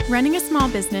Running a small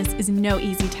business is no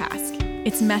easy task.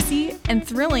 It's messy and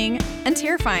thrilling and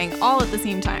terrifying all at the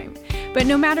same time. But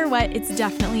no matter what, it's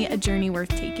definitely a journey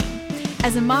worth taking.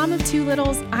 As a mom of two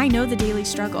littles, I know the daily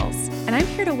struggles, and I'm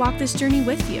here to walk this journey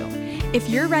with you. If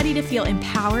you're ready to feel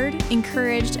empowered,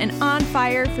 encouraged, and on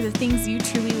fire for the things you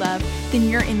truly love, then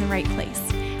you're in the right place.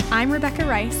 I'm Rebecca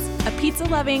Rice, a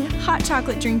pizza-loving, hot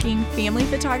chocolate-drinking family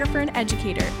photographer and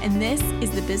educator, and this is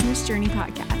the Business Journey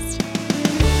Podcast.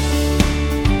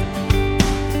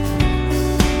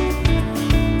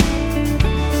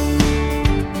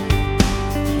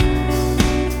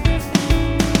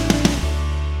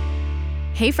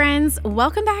 Hey friends,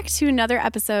 welcome back to another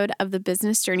episode of the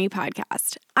Business Journey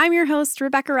Podcast. I'm your host,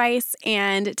 Rebecca Rice,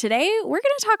 and today we're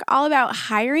going to talk all about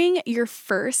hiring your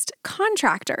first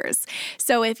contractors.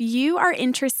 So if you are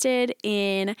interested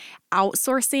in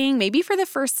outsourcing, maybe for the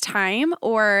first time,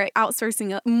 or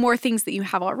outsourcing more things that you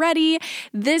have already,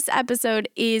 this episode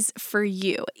is for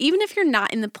you. Even if you're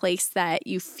not in the place that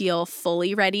you feel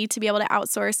fully ready to be able to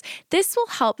outsource, this will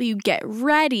help you get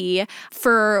ready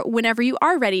for whenever you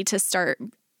are ready to start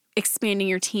expanding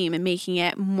your team and making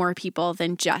it more people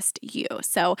than just you.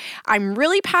 So I'm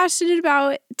really passionate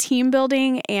about team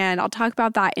building, and I'll talk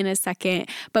about that in a second.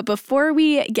 But before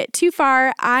we get too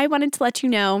far, I wanted to let you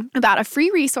know about a free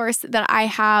resource that I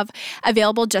have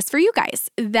available just for you guys.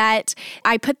 That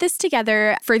I put this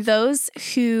together for those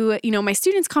who, my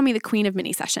students call me the queen of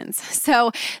mini sessions.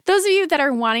 So those of you that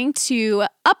are wanting to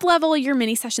up-level your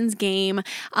mini sessions game,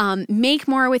 make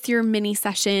more with your mini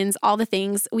sessions, all the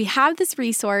things, we have this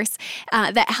resource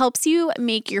that helps you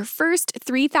make your first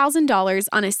 $3,000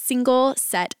 on a single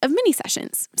set of mini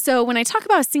sessions. So when I talk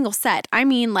about a single set, I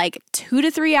mean like 2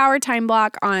 to 3 hour time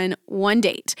block on one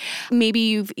date. Maybe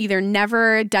you've either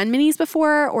never done minis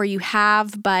before, or you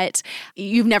have, but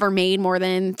you've never made more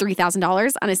than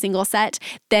 $3,000 on a single set.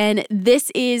 Then this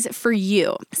is for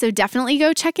you. So definitely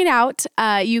go check it out.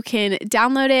 You can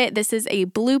download it. This is a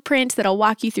blueprint that'll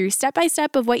walk you through step by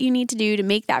step of what you need to do to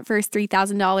make that first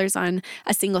 $3,000 on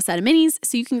a single set of minis.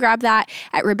 So you can grab that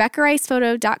at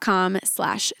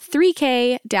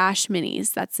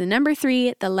RebeccaRicePhoto.com/3K-minis. That's the number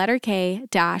 3, the letter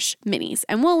K-minis.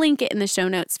 And we'll link it in the show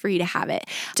notes for you to have it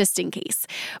just in case.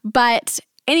 But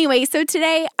anyway, so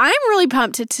today I'm really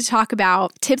pumped to talk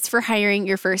about tips for hiring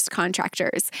your first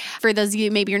contractors. For those of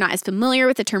you, maybe you're not as familiar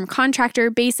with the term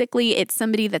contractor, basically it's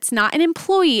somebody that's not an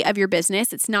employee of your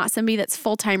business. It's not somebody that's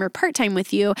full-time or part-time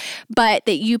with you, but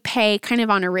that you pay kind of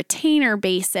on a retainer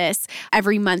basis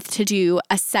every month to do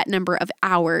a set number of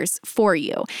hours for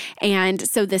you. And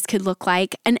so this could look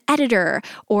like an editor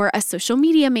or a social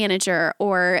media manager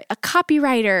or a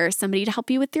copywriter, somebody to help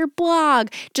you with your blog,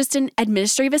 just an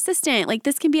administrative assistant. Like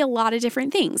this can be a lot of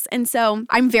different things. And so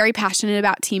I'm very passionate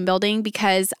about team building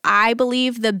because I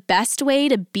believe the best way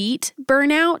to beat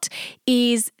burnout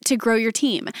is to grow your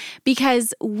team,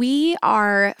 because we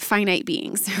are finite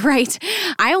beings, right?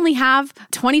 I only have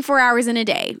 24 hours in a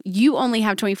day. You only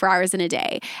have 24 hours in a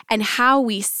day. And how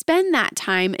we spend that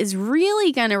time is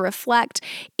really going to reflect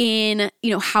in,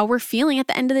 how we're feeling at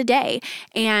the end of the day.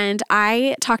 And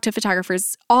I talk to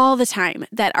photographers all the time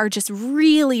that are just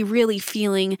really, really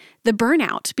feeling the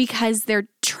burnout because they're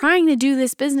trying to do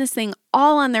this business thing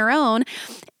all on their own,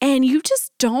 and you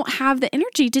just don't have the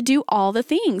energy to do all the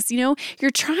things. You're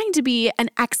trying to be an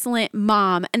excellent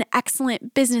mom, an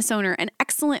excellent business owner, an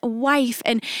excellent wife,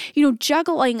 and,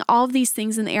 juggling all of these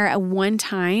things in the air at one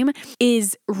time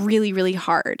is really, really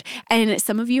hard. And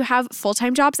some of you have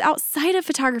full-time jobs outside of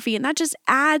photography, and that just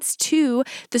adds to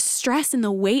the stress and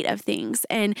the weight of things.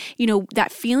 And,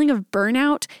 that feeling of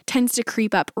burnout tends to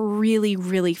creep up really,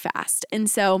 really fast. And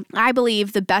so I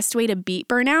believe the best way to beat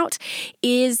burnout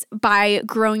is by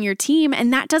growing your team.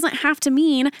 And that doesn't have to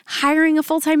mean hiring a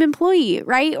full-time employee,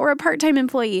 right? Or a part-time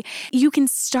employee. You can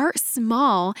start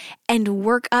small and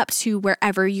work up to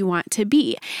wherever you want to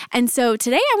be. And so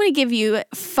today I want to give you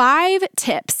 5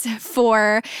 tips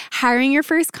for hiring your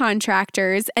first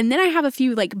contractors. And then I have a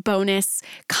few bonus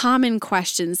common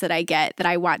questions that I get that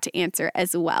I want to answer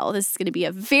as well. This is going to be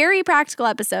a very practical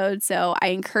episode, so I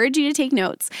encourage you to take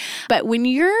notes. But when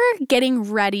you're getting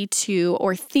ready to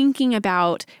or thinking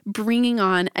about bringing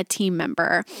on a team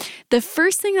member, the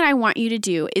first thing that I want you to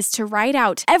do is to write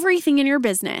out everything in your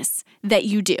business that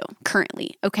you do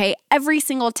currently, okay? Every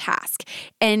single task.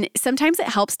 And sometimes it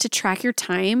helps to track your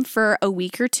time for a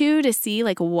week or two to see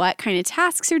what kind of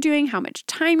tasks you're doing, how much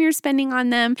time you're spending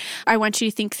on them. I want you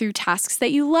to think through tasks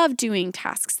that you love doing,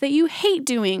 tasks that you hate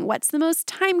doing, what's the most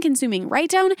time consuming.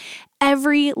 Write down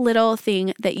every little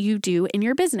thing that you do in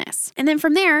your business. And then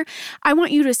from there, I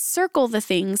want you to circle the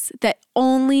things that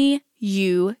only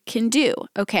you can do,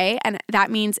 okay? And that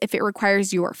means if it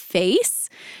requires your face,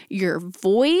 your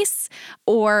voice,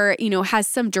 or, has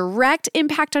some direct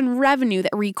impact on revenue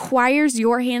that requires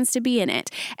your hands to be in it.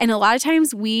 And a lot of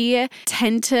times we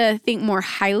tend to think more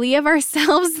highly of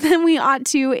ourselves than we ought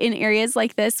to in areas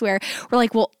like this where we're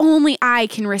like, well, only I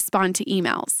can respond to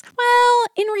emails. Well,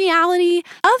 in reality,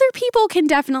 other people can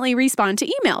definitely respond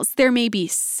to emails. There may be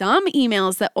some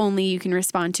emails that only you can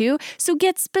respond to, so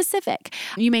get specific.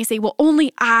 You may say, well,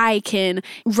 only I can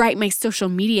write my social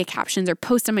media captions or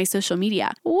post on my social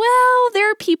media. Well, there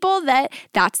are people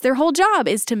that's their whole job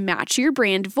is to match your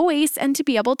brand voice and to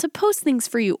be able to post things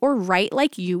for you or write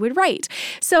like you would write.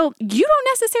 So you don't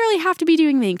necessarily have to be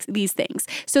doing these things.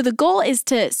 So the goal is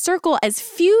to circle as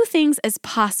few things as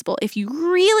possible. If you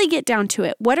really get down to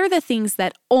it, what are the things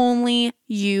that only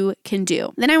you can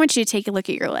do? Then I want you to take a look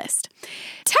at your list.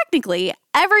 Technically,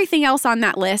 everything else on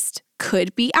that list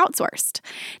could be outsourced.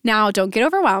 Now, don't get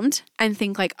overwhelmed and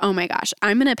think like, oh my gosh,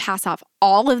 I'm going to pass off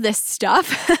all of this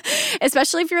stuff,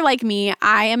 especially if you're like me.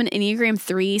 I am an Enneagram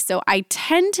 3, so I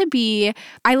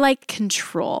like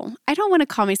control. I don't want to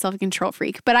call myself a control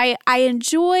freak, but I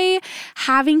enjoy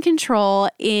having control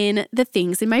in the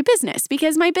things in my business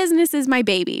because my business is my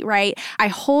baby, right? I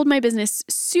hold my business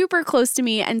super close to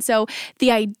me. And so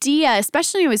the idea,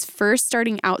 especially when I was first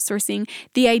starting outsourcing,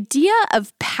 the idea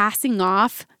of passing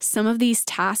off some of these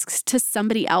tasks to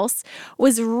somebody else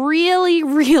was really,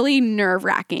 really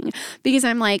nerve-wracking because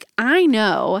I'm like, I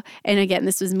know, and again,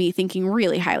 this was me thinking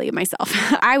really highly of myself.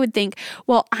 I would think,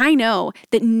 well, I know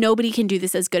that nobody can do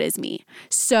this as good as me,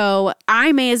 so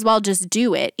I may as well just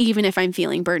do it even if I'm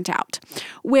feeling burnt out.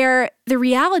 Where the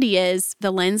reality is,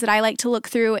 the lens that I like to look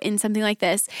through in something like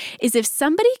this is if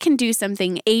somebody can do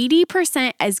something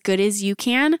 80% as good as you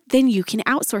can, then you can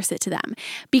outsource it to them.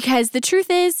 Because the truth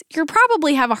is, you'll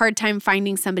probably have a hard time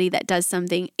finding somebody that does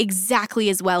something exactly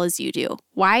as well as you do.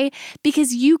 Why?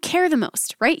 Because you care the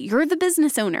most, right? You're the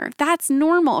business owner. That's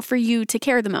normal for you to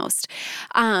care the most.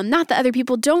 Not that other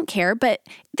people don't care, but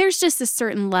there's just a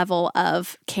certain level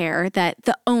of care that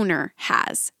the owner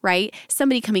has, right?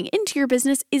 Somebody coming into your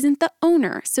business isn't the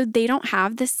owner. So they don't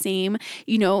have the same,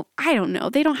 they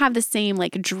don't have the same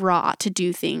like draw to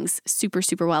do things super,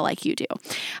 super well like you do.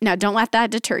 Now, don't let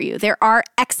that deter you. There are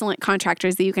excellent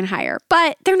contractors that you can hire,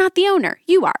 but they're not the owner.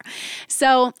 You are.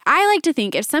 So I like to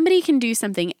think if somebody can do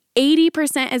something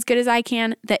 80% as good as I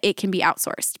can, that it can be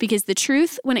outsourced. Because the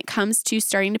truth when it comes to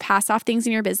starting to pass off things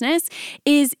in your business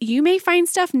is you may find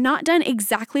stuff not done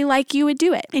exactly like you would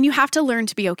do it. And you have to learn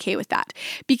to be okay with that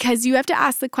because you have to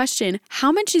ask the question,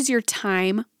 how much is your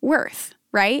time worth,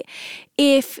 right?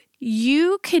 If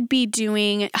you could be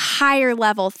doing higher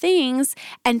level things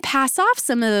and pass off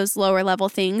some of those lower level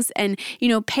things and,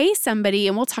 pay somebody,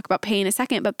 and we'll talk about pay in a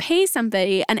second, but pay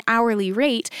somebody an hourly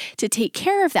rate to take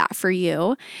care of that for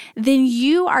you, then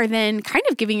you are then kind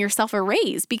of giving yourself a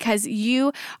raise because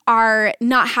you are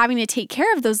not having to take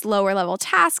care of those lower level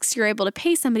tasks. You're able to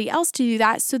pay somebody else to do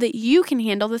that so that you can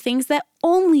handle the things that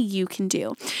only you can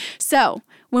do. So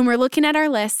when we're looking at our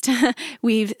list,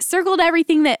 we've circled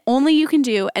everything that only you can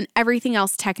do and everything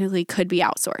else technically could be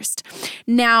outsourced.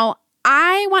 Now,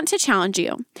 I want to challenge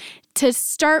you to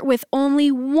start with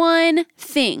only one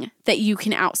thing that you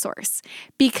can outsource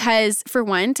because, for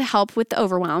one, to help with the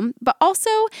overwhelm, but also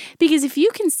because if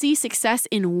you can see success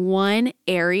in one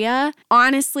area,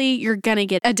 honestly, you're going to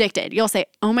get addicted. You'll say,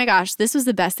 oh my gosh, this was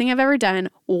the best thing I've ever done.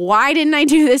 Why didn't I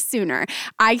do this sooner?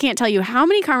 I can't tell you how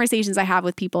many conversations I have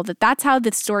with people that's how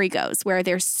the story goes, where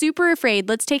they're super afraid.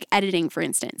 Let's take editing, for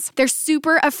instance. They're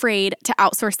super afraid to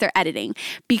outsource their editing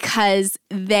because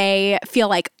they feel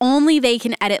like only they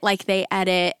can edit like they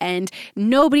edit and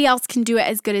nobody else can do it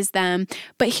as good as them.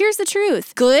 But here's the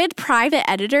truth. Good private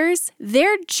editors,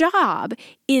 their job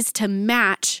is to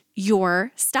match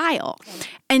your style.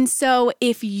 And so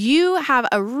if you have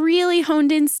a really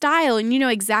honed in style and you know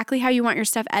exactly how you want your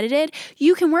stuff edited,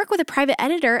 you can work with a private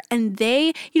editor and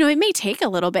they, it may take a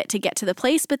little bit to get to the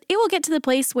place, but it will get to the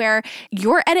place where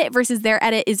your edit versus their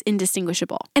edit is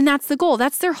indistinguishable. And that's the goal.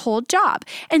 That's their whole job.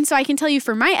 And so I can tell you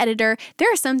for my editor,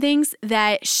 there are some things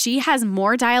that she has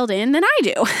more dialed in than I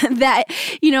do that,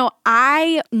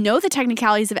 I know the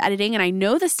technicalities of editing and I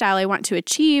know the style I want to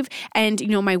achieve. And,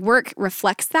 my work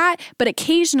reflects that, but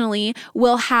occasionally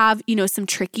we'll have, some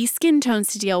tricky skin tones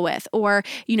to deal with, or,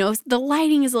 the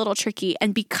lighting is a little tricky.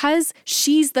 And because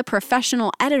she's the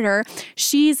professional editor,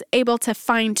 she's able to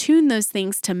fine tune those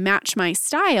things to match my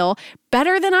style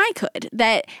better than I could,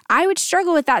 that I would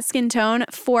struggle with that skin tone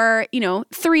for,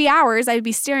 3 hours. I'd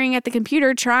be staring at the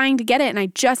computer trying to get it and I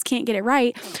just can't get it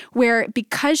right. Where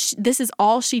because this is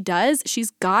all she does,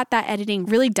 she's got that editing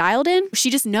really dialed in. She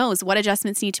just knows what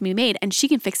adjustments need to be made and she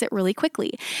can fix it really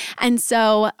quickly. And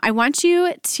so I want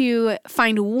you to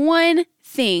find one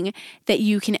thing that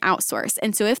you can outsource.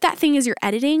 And so if that thing is your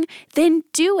editing, then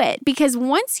do it. Because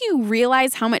once you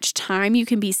realize how much time you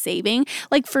can be saving,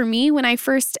 like for me, when I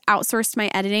first outsourced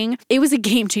my editing, it was a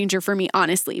game changer for me,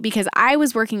 honestly, because I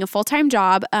was working a full-time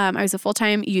job. I was a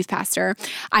full-time youth pastor.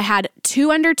 I had 2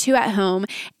 under 2 at home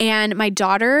and my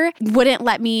daughter wouldn't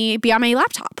let me be on my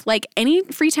laptop. Like any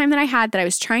free time that I had that I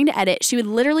was trying to edit, she would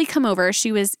literally come over.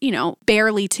 She was,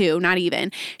 barely 2, not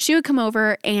even. She would come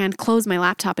over and close my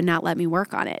laptop and not let me work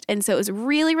on it. And so it was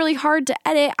really, really hard to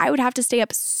edit. I would have to stay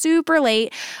up super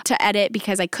late to edit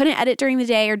because I couldn't edit during the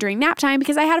day or during nap time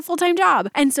because I had a full-time job.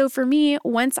 And so for me,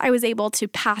 once I was able to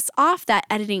pass off that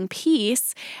editing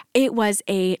piece, it was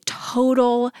a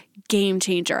total game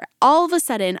changer. All of a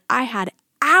sudden, I had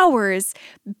hours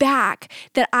back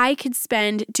that I could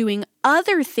spend doing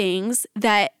other things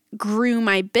that grew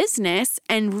my business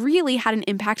and really had an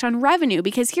impact on revenue.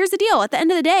 Because here's the deal. At the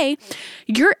end of the day,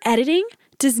 your editing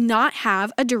does not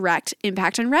have a direct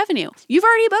impact on revenue. You've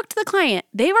already booked the client.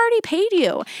 They've already paid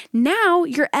you. Now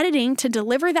you're editing to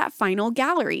deliver that final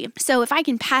gallery. So if I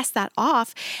can pass that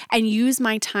off and use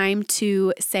my time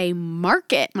to, say,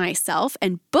 market myself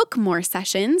and book more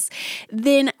sessions,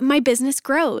 then my business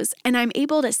grows and I'm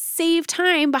able to save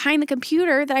time behind the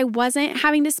computer that I wasn't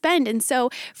having to spend. And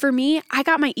so for me, I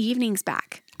got my evenings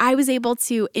back. I was able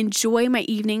to enjoy my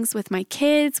evenings with my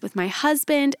kids, with my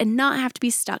husband, and not have to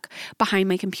be stuck behind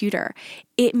my computer.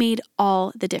 It made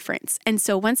all the difference. And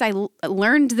so once I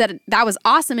learned that that was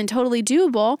awesome and totally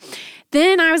doable,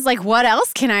 then I was like, what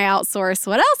else can I outsource?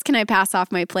 What else can I pass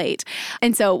off my plate?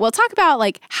 And so we'll talk about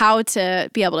like how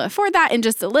to be able to afford that in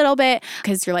just a little bit,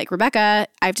 because you're like, Rebecca,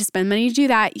 I have to spend money to do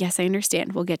that. Yes, I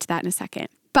understand. We'll get to that in a second.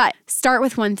 But start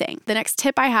with one thing. The next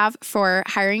tip I have for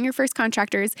hiring your first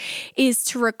contractors is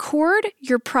to record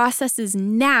your processes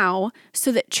now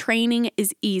so that training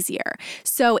is easier.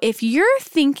 So if you're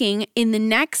thinking in the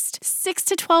next 6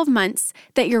 to 12 months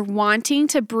that you're wanting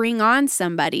to bring on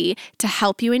somebody to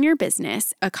help you in your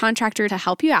business, a contractor to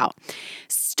help you out,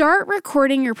 start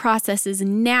recording your processes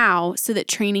now so that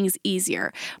training is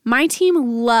easier. My team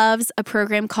loves a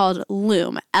program called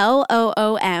Loom,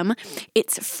 Loom.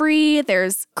 It's free.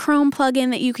 There's Chrome plugin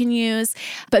that you can use,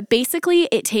 but basically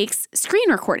it takes screen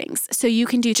recordings. So you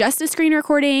can do just a screen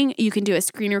recording. You can do a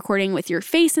screen recording with your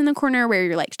face in the corner where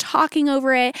you're like talking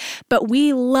over it. But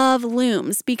we love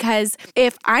Looms because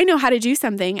if I know how to do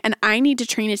something and I need to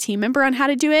train a team member on how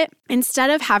to do it, instead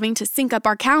of having to sync up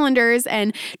our calendars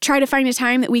and try to find a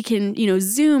time that we can,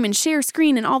 Zoom and share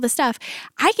screen and all the stuff,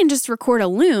 I can just record a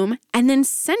Loom and then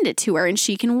send it to her and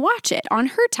she can watch it on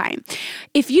her time.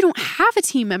 If you don't have a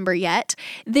team member yet,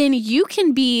 then you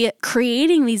can be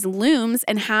creating these Looms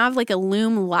and have like a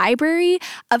Loom library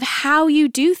of how you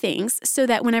do things so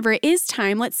that whenever it is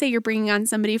time, let's say you're bringing on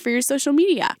somebody for your social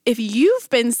media. If you've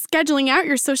been scheduling out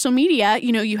your social media,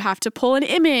 you have to pull an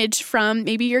image from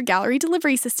maybe your gallery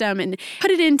delivery system and put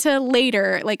it into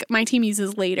Later. Like my team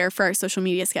uses Later for our social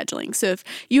media scheduling. So if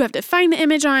you have to find the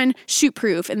image on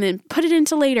Shootproof and then put it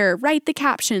into Later, write the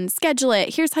caption, schedule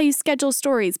it, here's how you schedule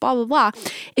stories, blah, blah, blah.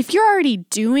 If you're already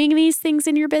doing these things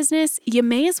in your business, you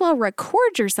may as well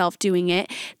record yourself doing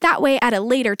it. That way, at a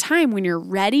later time, when you're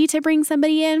ready to bring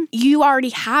somebody in, you already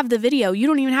have the video. You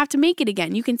don't even have to make it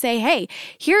again. You can say, hey,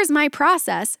 here's my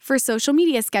process for social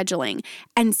media scheduling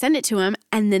and send it to them,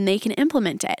 and then they can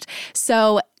implement it.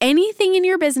 So anything in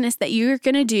your business that you're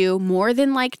going to do more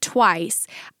than like twice,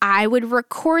 I would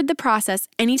record the process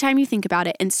anytime you think about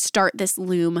it and start this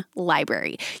Loom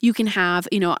library. You can have,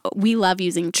 we love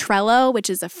using Trello, which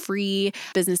is a free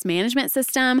business management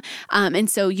system. And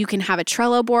so you can have a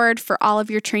Trello board for all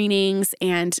of your trainings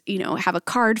and, have a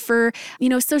card for,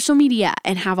 social media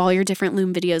and have all your different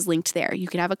Loom videos linked there. You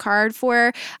could have a card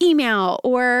for email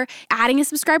or adding a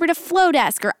subscriber to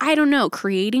Flowdesk or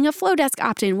creating a Flowdesk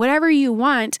opt-in, whatever you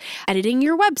want, editing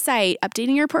your website,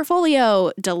 updating your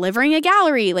portfolio, delivering a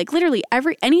gallery, like literally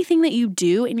anything that you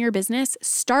do in your business,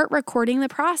 start recording the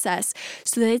process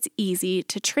so that it's easy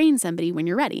to train somebody when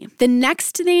you're ready. The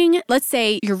next thing, let's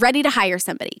say you're ready to hire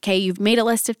somebody, okay? You've made a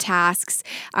list of tasks.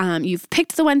 You've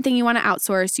picked the one thing you want to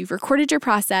outsource. You've recorded your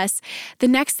process. The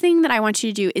next thing that I want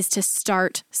you to do is to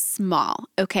start small,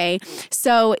 okay?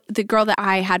 So the girl that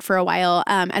I had for a while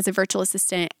as a virtual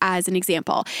assistant, as an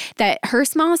example, that her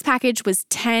smallest package was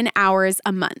 10 hours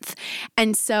a month.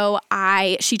 And so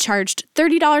she charged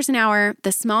 $30 an hour.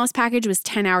 The smallest package was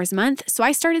 10 hours a month. So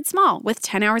I started small with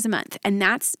 10 hours a month, and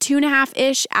that's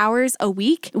 2.5-ish hours a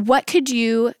week. What could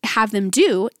you have them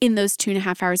do in those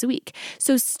 2.5 hours a week?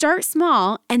 So start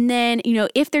small. And then,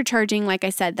 if they're charging, like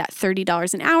I said, that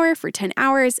 $30 an hour for 10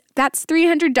 hours, that's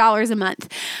 $300 a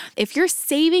month. If you're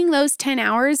saving those 10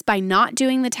 hours by not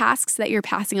doing the tasks that you're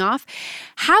passing off,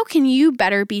 how can you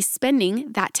better be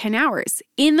spending that 10 hours?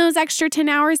 In those extra 10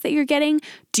 hours that you're getting,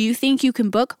 do you think you can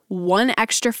book one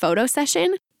extra photo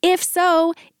session? If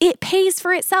so, it pays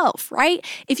for itself, right?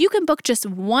 If you can book just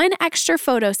one extra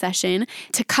photo session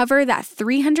to cover that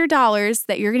 $300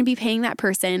 that you're going to be paying that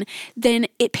person, then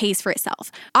it pays for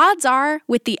itself. Odds are,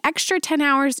 with the extra 10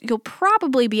 hours, you'll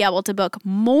probably be able to book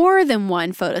more than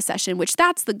one photo session, which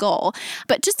that's the goal.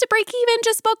 But just to break even,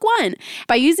 just book one.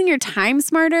 By using your time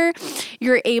smarter,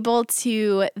 you're able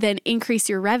to then increase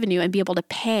your revenue and be able to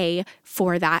pay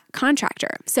for that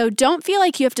contractor. So don't feel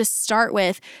like you have to start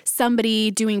with somebody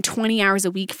doing 20 hours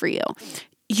a week for you.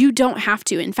 You don't have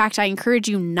to. In fact, I encourage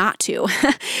you not to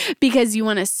because you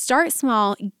want to start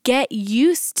small, get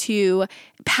used to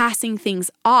passing things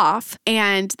off.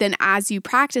 And then as you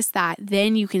practice that,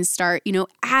 then you can start,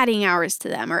 adding hours to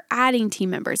them or adding team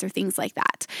members or things like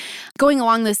that. Going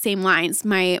along those same lines,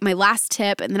 my last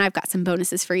tip, and then I've got some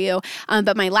bonuses for you,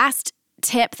 but my last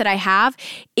tip that I have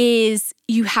is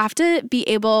you have to be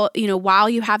able, while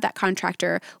you have that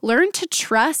contractor, learn to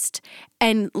trust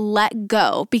and let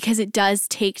go, because it does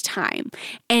take time.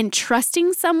 And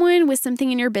trusting someone with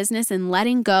something in your business and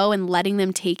letting go and letting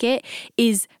them take it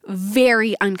is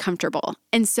very uncomfortable.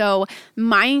 And so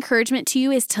my encouragement to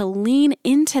you is to lean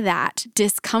into that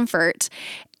discomfort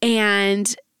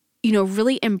and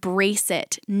really embrace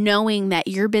it, knowing that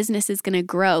your business is going to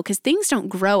grow, because things don't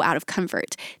grow out of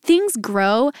comfort. Things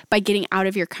grow by getting out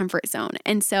of your comfort zone.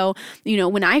 And so,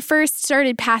 when I first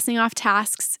started passing off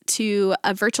tasks to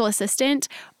a virtual assistant,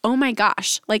 oh my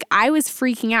gosh, I was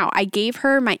freaking out. I gave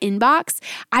her my inbox.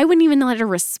 I wouldn't even let her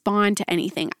respond to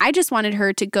anything. I just wanted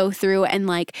her to go through and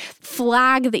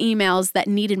flag the emails that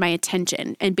needed my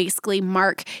attention and basically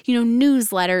mark,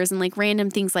 newsletters and random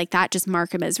things like that. Just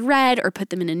mark them as read or put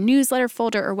them in a newsletter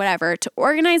folder or whatever to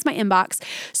organize my inbox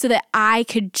so that I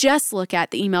could just look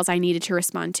at the emails I needed to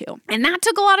respond to. And that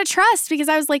took a lot of trust, because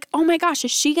I was like, oh my gosh,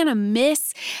 is she going to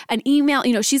miss an email?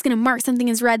 She's going to mark something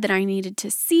as read that I needed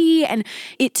to see. And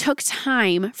it took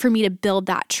time for me to build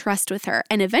that trust with her.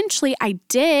 And eventually I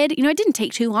did. It didn't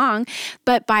take too long,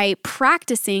 but by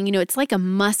practicing, it's like a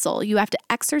muscle. You have to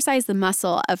exercise the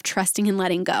muscle of trusting and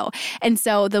letting go. And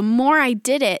so the more I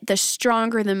did it, the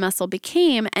stronger the muscle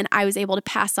became, and I was able to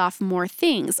pass off more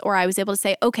things, or I was able to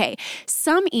say, okay,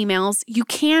 some emails you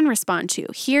can respond to.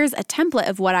 Here's a template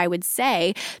of what I would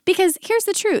say, because here's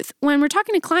the truth. When we're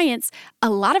talking to clients, a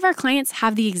lot of our clients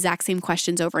have the exact same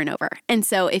questions over and over. And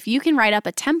so if you can write up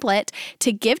a template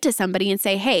to give to somebody and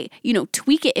say, hey,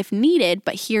 tweak it if needed,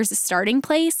 but here's a starting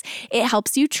place, it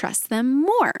helps you trust them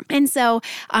more. And so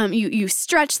you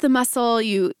stretch the muscle,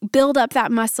 you build up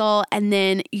that muscle, and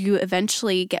then you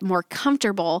eventually get more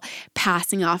comfortable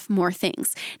passing off more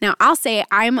things. Now, I'll say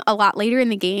I'm a lot later in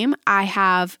the game. I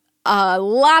have a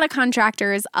lot of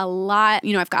contractors,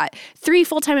 I've got 3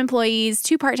 full-time employees,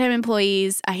 2 part-time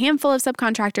employees, a handful of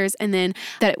subcontractors, and then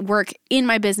that work in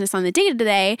my business on the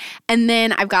day-to-day. And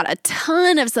then I've got a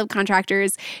ton of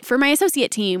subcontractors for my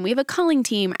associate team. We have a culling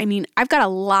team. I've got a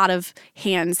lot of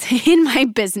hands in my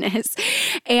business.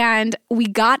 And we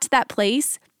got to that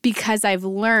place because I've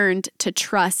learned to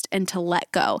trust and to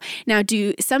let go. Now,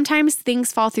 do sometimes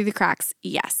things fall through the cracks?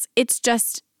 Yes.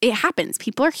 It happens.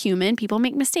 People are human. People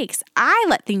make mistakes. I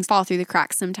let things fall through the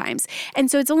cracks sometimes.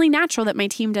 And so it's only natural that my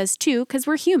team does too, because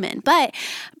we're human. But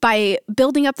by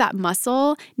building up that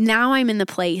muscle, now I'm in the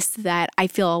place that I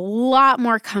feel a lot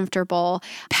more comfortable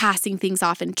passing things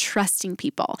off and trusting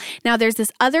people. Now, there's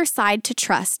this other side to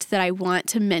trust that I want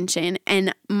to mention,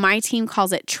 and my team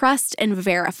calls it trust and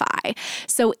verify.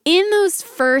 So in those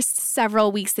first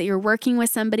several weeks that you're working with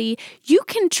somebody, you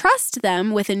can trust them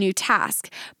with a new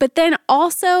task, but then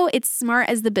also it's smart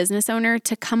as the business owner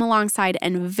to come alongside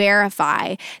and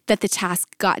verify that the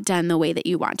task got done the way that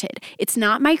you wanted. It's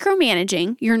not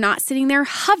micromanaging. You're not sitting there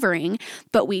hovering,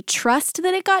 but we trust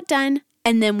that it got done,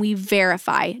 and then we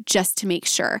verify just to make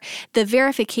sure. The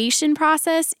verification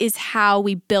process is how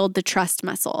we build the trust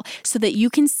muscle so that you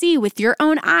can see with your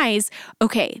own eyes,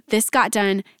 okay, this got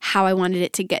done how I wanted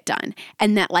it to get done.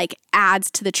 And that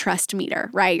adds to the trust meter,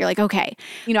 right? You're like, okay,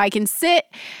 I can sit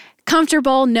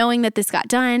comfortable knowing that this got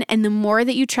done. And the more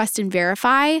that you trust and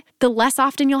verify, the less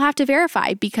often you'll have to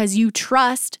verify, because you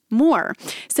trust more.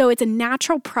 So it's a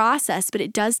natural process, but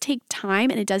it does take time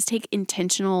and it does take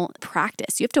intentional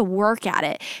practice. You have to work at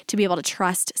it to be able to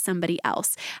trust somebody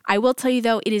else. I will tell you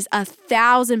though, it is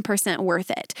 1,000%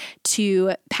 worth it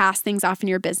to pass things off in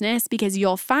your business because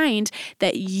you'll find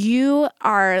that you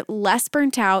are less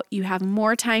burnt out. You have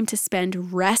more time to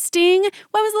spend resting.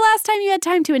 When was the last time you had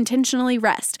time to intentionally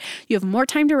rest? You have more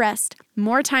time to rest,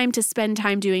 more time to spend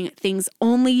time doing things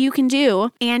only you can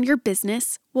do, and your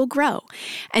business will grow.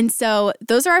 And so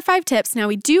those are our 5 tips. Now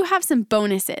we do have some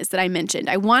bonuses that I mentioned.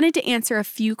 I wanted to answer a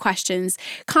few questions,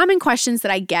 common questions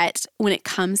that I get when it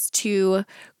comes to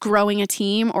growing a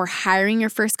team or hiring your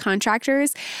first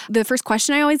contractors. The first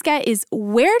question I always get is,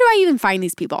 where do I even find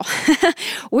these people?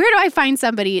 Where do I find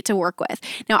somebody to work with?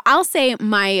 Now I'll say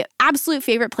my absolute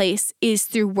favorite place is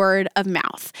through word of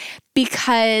mouth,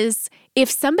 because if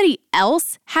somebody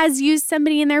else has used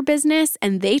somebody in their business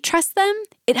and they trust them,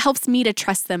 it helps me to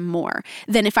trust them more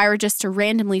than if I were just to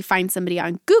randomly find somebody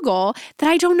on Google that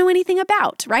I don't know anything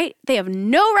about, right? They have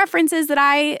no references that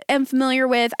I am familiar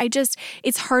with.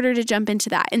 It's harder to jump into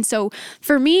that. And so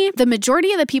for me, the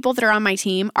majority of the people that are on my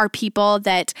team are people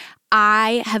that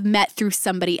I have met through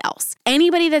somebody else.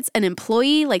 Anybody that's an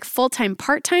employee, like full-time,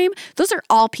 part-time, those are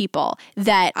all people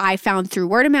that I found through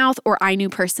word of mouth or I knew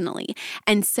personally.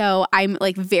 And so I'm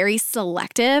like very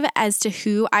selective as to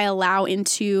who I allow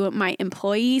into my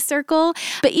employee circle.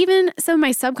 But even some of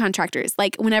my subcontractors,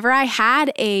 like whenever I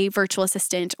had a virtual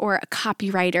assistant or a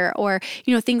copywriter or,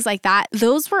 things like that,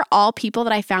 those were all people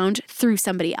that I found through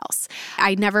somebody else.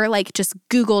 I never just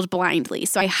Googled blindly.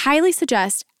 So I highly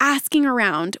suggest asking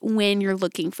around when you're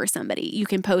looking for somebody. You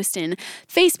can post in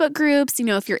Facebook groups,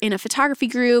 if you're in a photography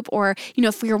group, or,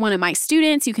 if you're one of my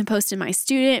students, you can post in my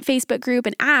student Facebook group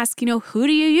and ask, who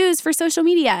do you use for social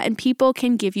media? And people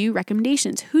can give you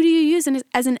recommendations. Who do you use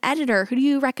as an editor? Who do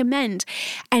you recommend?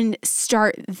 And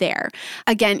start there.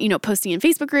 Again, posting in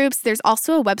Facebook groups. There's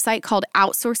also a website called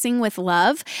Outsourcing with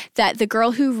Love that the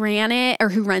girl who ran it or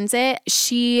who runs it,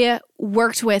 she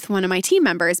worked with one of my team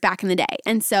members back in the day.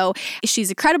 And so she's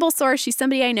a credible source. She's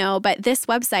somebody I know. But this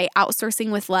website,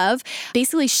 Outsourcing with Love,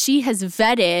 basically she has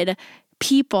vetted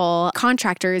people,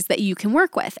 contractors that you can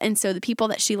work with. And so the people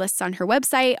that she lists on her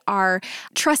website are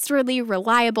trustworthy,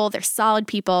 reliable, they're solid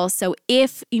people. So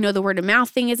if, the word of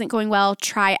mouth thing isn't going well,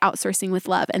 try Outsourcing with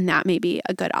Love, and that may be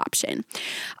a good option.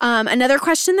 Another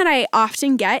question that I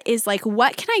often get is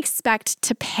what can I expect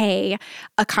to pay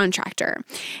a contractor?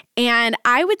 And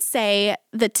I would say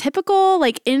the typical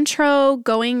intro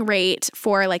going rate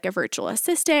for a virtual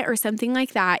assistant or something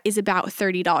like that is about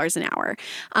 $30 an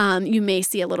hour. You may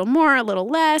see a little more, a little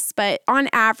less, but on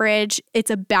average, it's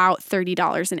about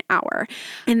 $30 an hour.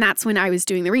 And that's when I was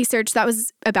doing the research. That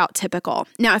was about typical.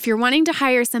 Now, if you're wanting to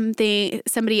hire somebody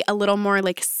a little more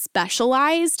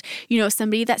specialized,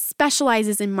 somebody that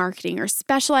specializes in marketing or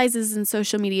specializes in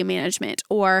social media management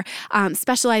or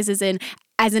specializes in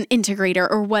as an integrator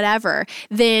or whatever,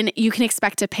 then you can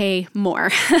expect to pay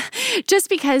more just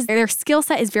because their skill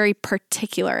set is very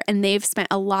particular and they've spent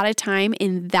a lot of time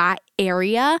in that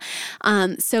area.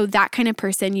 So that kind of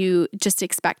person, you just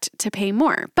expect to pay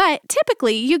more. But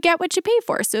typically you get what you pay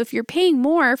for. So if you're paying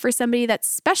more for somebody that's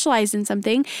specialized in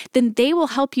something, then they will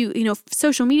help you,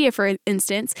 social media, for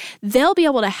instance, they'll be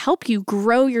able to help you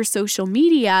grow your social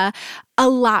media a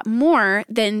lot more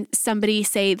than somebody,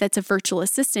 say, that's a virtual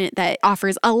assistant that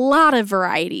offers a lot of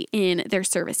variety in their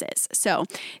services. So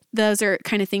those are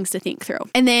kind of things to think through.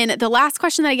 And then the last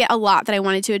question that I get a lot that I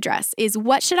wanted to address is,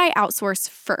 what should I outsource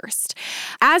first?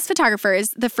 As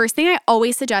photographers, the first thing I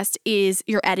always suggest is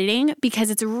your editing, because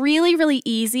it's really, really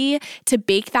easy to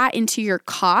bake that into your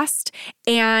cost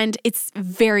and it's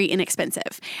very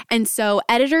inexpensive. And so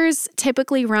editors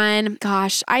typically run,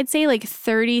 I'd say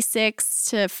 36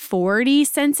 to 40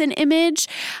 cents an image.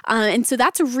 And so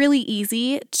that's really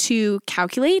easy to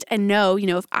calculate and know,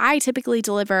 if I typically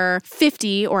deliver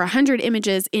 50 or 100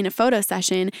 images in a photo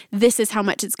session, this is how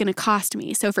much it's going to cost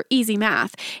me. So for easy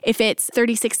math, if it's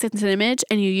 36 cents an image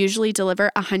and you usually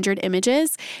deliver 100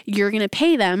 images, you're going to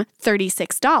pay them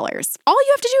 $36. All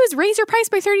you have to do is raise your price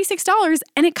by $36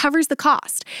 and it covers the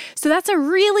cost. So that's a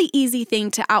really easy thing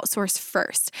to outsource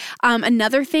first.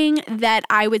 Another thing that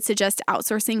I would suggest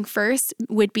outsourcing first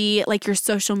would be your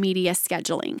social media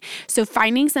scheduling. So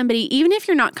finding somebody, even if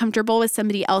you're not comfortable with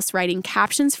somebody else writing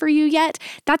captions for you yet,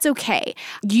 that's okay.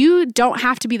 You don't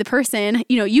have to be the person,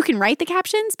 you can write the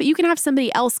captions, but you can have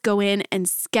somebody else go in and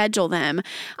schedule them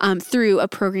through a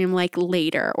program like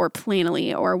Later or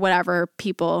Planoly or whatever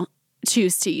people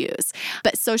choose to use.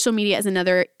 But social media is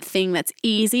another thing that's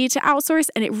easy to outsource,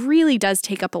 and it really does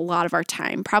take up a lot of our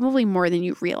time, probably more than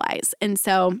you realize. And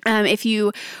so if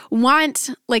you want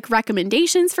like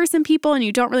recommendations for some people and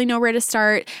you don't really know where to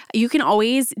start, you can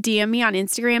always DM me on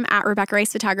Instagram at Rebecca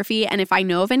Rice Photography. And if I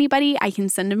know of anybody, I can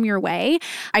send them your way.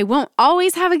 I won't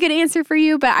always have a good answer for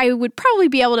you, but I would probably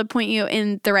be able to point you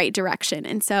in the right direction.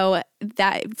 And so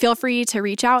that feel free to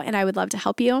reach out and I would love to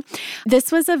help you.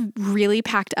 This was a really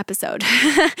packed episode.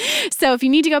 So if you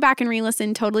need to go back and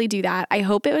re-listen, totally do that. I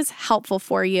hope it was helpful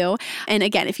for you. And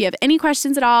again, if you have any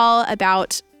questions at all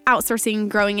about outsourcing,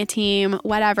 growing a team,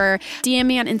 whatever, DM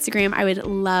me on Instagram. I would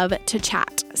love to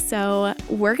chat. So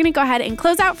we're going to go ahead and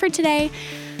close out for today.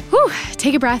 Whew,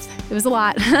 take a breath. It was a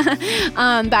lot.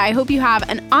 But I hope you have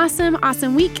an awesome,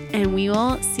 awesome week, and we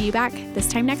will see you back this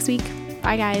time next week.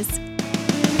 Bye, guys.